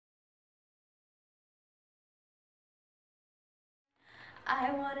I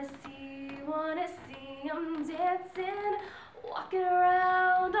wanna see 'em dancing, walking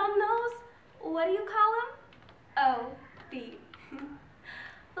around on those, what do you call 'em? Oh, feet.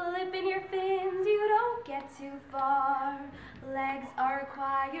 Flipping your fins, you don't get too far. Legs are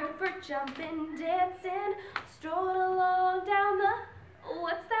required for jumping, dancing, strolling along down the,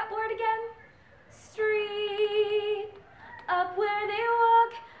 what's that word again? Street. Up where they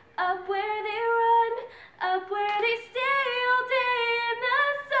walk, up where they run, up where they stay all day in the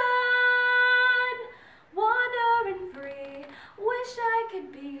sun. Wandering free, wish I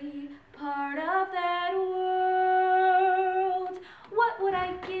could be part of that world. What would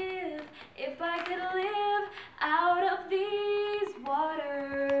I give if I could live out of these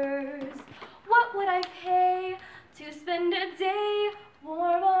waters? What would I pay to spend a day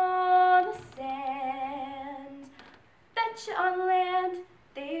warm on the sand? Betcha on land,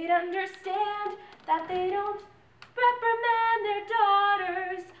 they'd understand that they don't reprimand their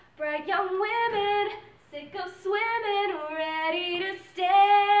daughters. Bright young women, sick of swimming, ready to stand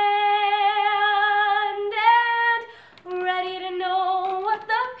and ready to know what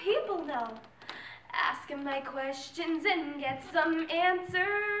the people know. Asking my questions and get some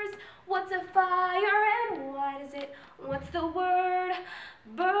answers. What's a fire and why does it, what's the word,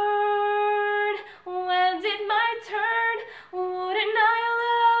 burn?